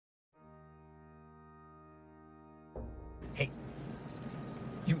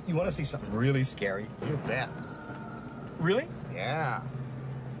You want to see something really scary? You bet. Really? Yeah.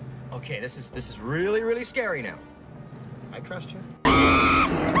 Okay, this is really, really scary now. I trust you. Was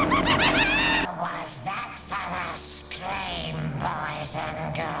that fella scream, boys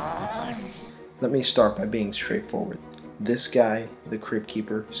and girls? Let me start by being straightforward. This guy, the Crypt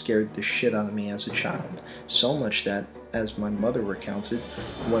Keeper, scared the shit out of me as a child. So much that, as my mother recounted,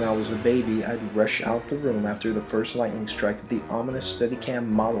 when I was a baby, I'd rush out the room after the first lightning strike of the ominous Steadicam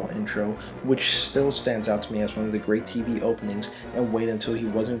model intro, which still stands out to me as one of the great TV openings, and wait until he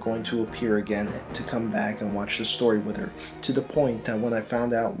wasn't going to appear again to come back and watch the story with her. To the point that when I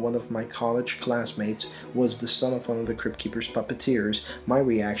found out one of my college classmates was the son of one of the Crypt Keeper's puppeteers, my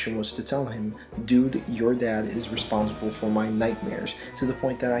reaction was to tell him, "Dude, your dad is responsible for my nightmares," to the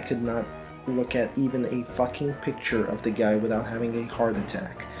point that I could not look at even a fucking picture of the guy without having a heart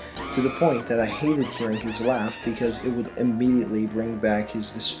attack. To the point that I hated hearing his laugh because it would immediately bring back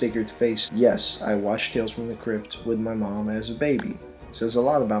his disfigured face. Yes, I watched Tales from the Crypt with my mom as a baby. It says a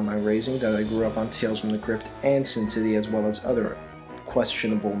lot about my raising that I grew up on Tales from the Crypt and Sin City as well as other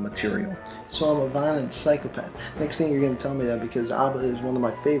questionable material. So I'm a violent psychopath. Next thing you're going to tell me that because ABBA is one of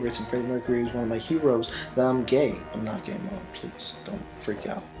my favorites and Freddie Mercury is one of my heroes, that I'm gay. I'm not gay, Mom. Please, don't freak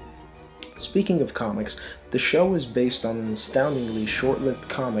out. Speaking of comics, the show is based on an astoundingly short-lived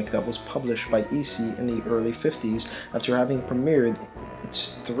comic that was published by EC in the early 50s after having premiered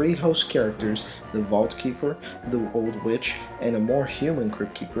its 3 host characters, the Vault Keeper, the Old Witch, and a more human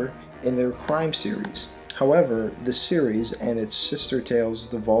Crypt Keeper, in their crime series. However, the series and its sister tales,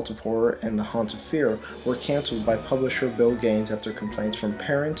 The Vault of Horror and The Haunt of Fear, were cancelled by publisher Bill Gaines after complaints from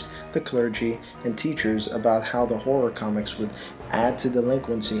parents, the clergy, and teachers about how the horror comics would add to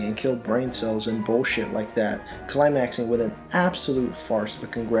delinquency and kill brain cells and bullshit like that, climaxing with an absolute farce of a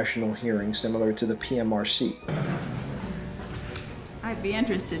congressional hearing similar to the PMRC. I'd be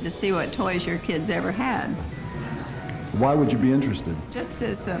interested to see what toys your kids ever had. Why would you be interested? Just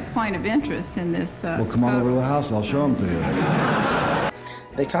as a point of interest in this. Well, come on over to the house. I'll show them to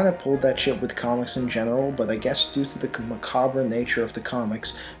you. They kind of pulled that shit with comics in general, but I guess due to the macabre nature of the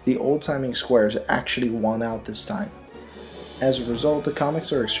comics, the old-timing squares actually won out this time. As a result, the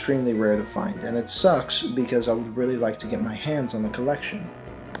comics are extremely rare to find, and it sucks because I would really like to get my hands on the collection.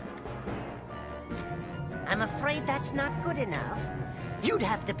 I'm afraid that's not good enough. You'd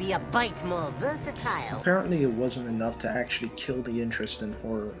have to be a bite more versatile. Apparently it wasn't enough to actually kill the interest in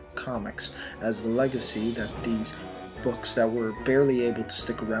horror comics, as the legacy that these books that were barely able to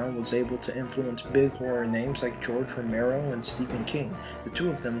stick around was able to influence big horror names like George Romero and Stephen King, the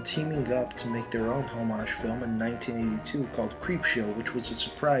two of them teaming up to make their own homage film in 1982 called Creepshow, which was a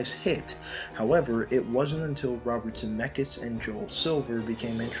surprise hit. However, it wasn't until Robert Zemeckis and Joel Silver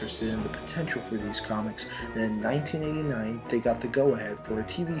became interested in the potential for these comics that in 1989 they got the go-ahead for a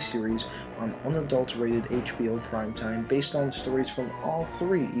TV series on unadulterated HBO primetime based on stories from all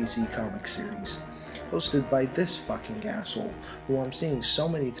 3 EC comic series. Hosted by this fucking asshole, who I'm seeing so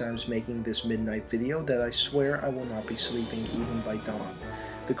many times making this midnight video that I swear I will not be sleeping even by dawn.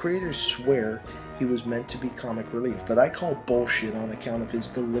 The creators swear he was meant to be comic relief, but I call bullshit on account of his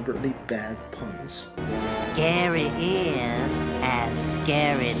deliberately bad puns. Scary is as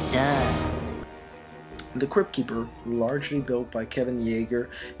scary does. The Crypt Keeper, largely built by Kevin Yeager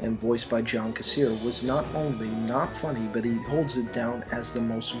and voiced by John Kassir, was not only not funny, but he holds it down as the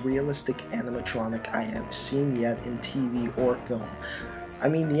most realistic animatronic I have seen yet in TV or film. I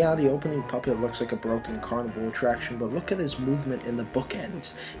mean, yeah, the opening puppet looks like a broken carnival attraction, but look at his movement in the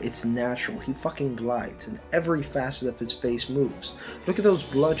bookends. It's natural. He fucking glides, and every facet of his face moves. Look at those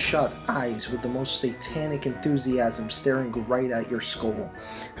bloodshot eyes with the most satanic enthusiasm staring right at your skull.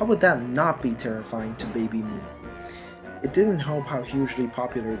 How would that not be terrifying to baby me? It didn't help how hugely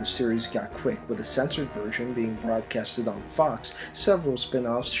popular the series got quick, with a censored version being broadcasted on Fox, several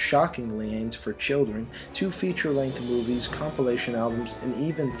spin-offs shockingly aimed for children, 2 feature-length movies, compilation albums, and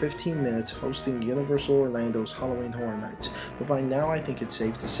even 15 minutes hosting Universal Orlando's Halloween Horror Nights. But by now I think it's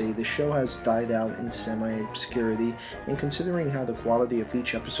safe to say the show has died out in semi-obscurity, and considering how the quality of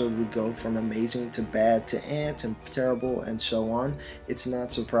each episode would go from amazing to bad to to terrible and so on, it's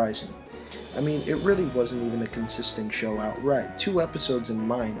not surprising. I mean, it really wasn't even a consistent show outright. 2 episodes in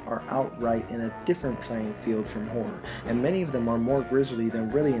mine are outright in a different playing field from horror, and many of them are more grisly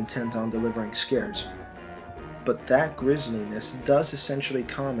than really intent on delivering scares. But that grisliness does essentially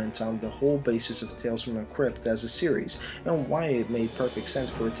comment on the whole basis of Tales from the Crypt as a series, and why it made perfect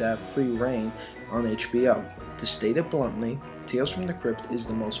sense for it to have free reign on HBO. To state it bluntly, Tales from the Crypt is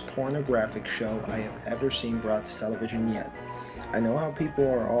the most pornographic show I have ever seen brought to television yet. I know how people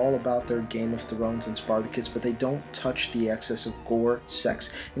are all about their Game of Thrones and Spartacus, but they don't touch the excess of gore,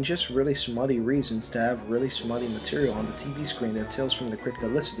 sex, and just really smutty reasons to have really smutty material on the TV screen that Tales from the Crypt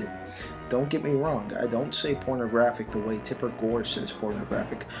elicited. Don't get me wrong, I don't say pornographic the way Tipper Gore says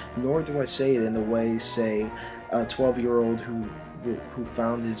pornographic, nor do I say it in the way, say, a 12-year-old who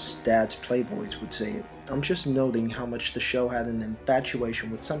found his dad's Playboys would say it. I'm just noting how much the show had an infatuation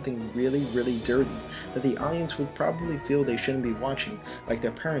with something really, really dirty that the audience would probably feel they shouldn't be watching, like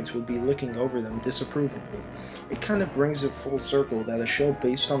their parents would be looking over them disapprovingly. It kind of brings it full circle that a show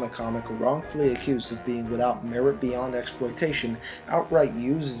based on a comic wrongfully accused of being without merit beyond exploitation outright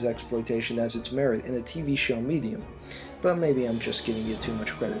uses exploitation as its merit in a TV show medium. But maybe I'm just giving it too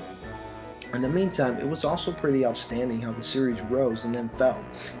much credit. In the meantime, it was also pretty outstanding how the series rose and then fell.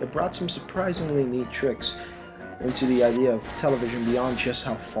 It brought some surprisingly neat tricks into the idea of television beyond just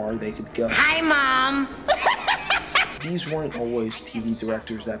how far they could go. Hi, Mom! These weren't always TV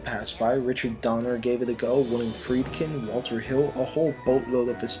directors that passed by. Richard Donner gave it a go, William Friedkin, Walter Hill, a whole boatload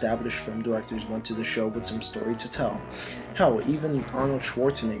of established film directors went to the show with some story to tell. Hell, even Arnold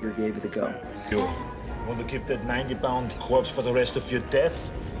Schwarzenegger gave it a go. You want to keep that 90-pound corpse for the rest of your death?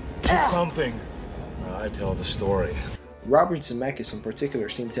 Keep pumping. I tell the story. Robert Zemeckis in particular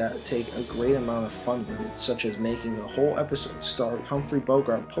seemed to take a great amount of fun with it, such as making a whole episode star Humphrey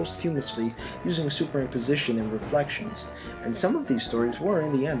Bogart posthumously using superimposition and reflections, and some of these stories were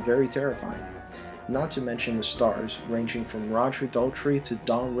in the end very terrifying. Not to mention the stars, ranging from Roger Daltrey to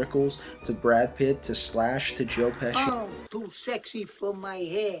Don Rickles to Brad Pitt to Slash to Joe Pesci. Oh, too sexy for my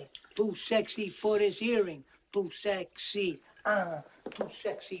hair, too sexy for this hearing, too sexy. Too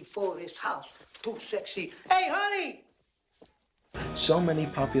sexy for this house. Too sexy. Hey, honey! So many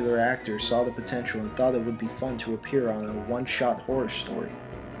popular actors saw the potential and thought it would be fun to appear on a one-shot horror story.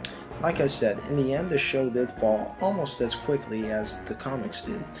 Like I said, in the end the show did fall almost as quickly as the comics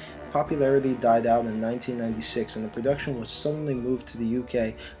did. Popularity died out in 1996 and the production was suddenly moved to the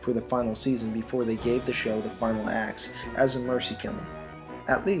UK for the final season before they gave the show the final acts as a mercy killing.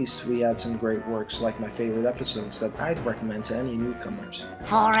 At least, we had some great works like my favorite episodes that I'd recommend to any newcomers.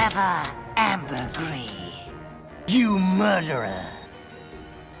 Forever, ambergris. You murderer.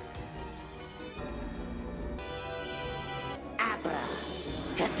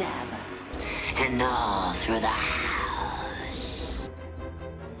 Abracadabra. And all through the house.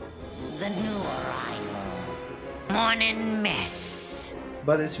 The new arrival. Morning mist.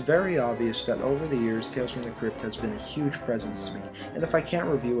 But it's very obvious that over the years, Tales from the Crypt has been a huge presence to me, and if I can't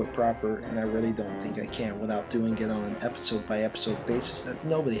review it proper, and I really don't think I can without doing it on an episode-by-episode basis that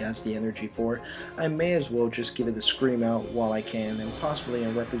nobody has the energy for, I may as well just give it a scream out while I can, and possibly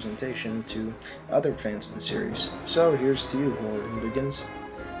in representation to other fans of the series. So here's to you, horror hooligans.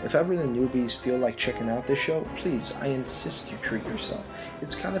 If ever the newbies feel like checking out this show, please, I insist you treat yourself.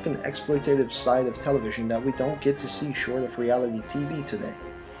 It's kind of an exploitative side of television that we don't get to see short of reality TV today.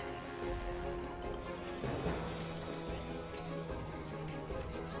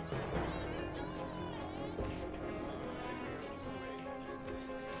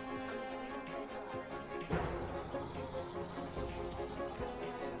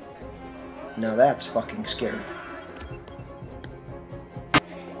 Now that's fucking scary.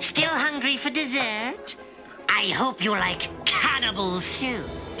 Still hungry for dessert? I hope you like cannibal soup.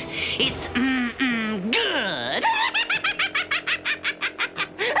 It's good.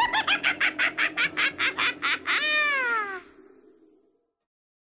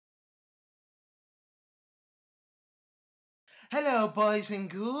 Hello, boys and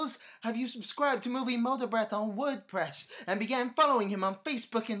ghouls. Have you subscribed to Movie Motor Breath on WordPress and began following him on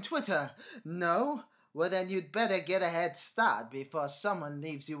Facebook and Twitter? No? Well, then you'd better get a head start before someone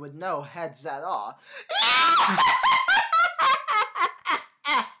leaves you with no heads at all.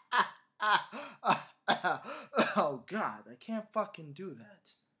 Oh, God, I can't fucking do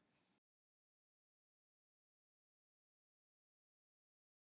that.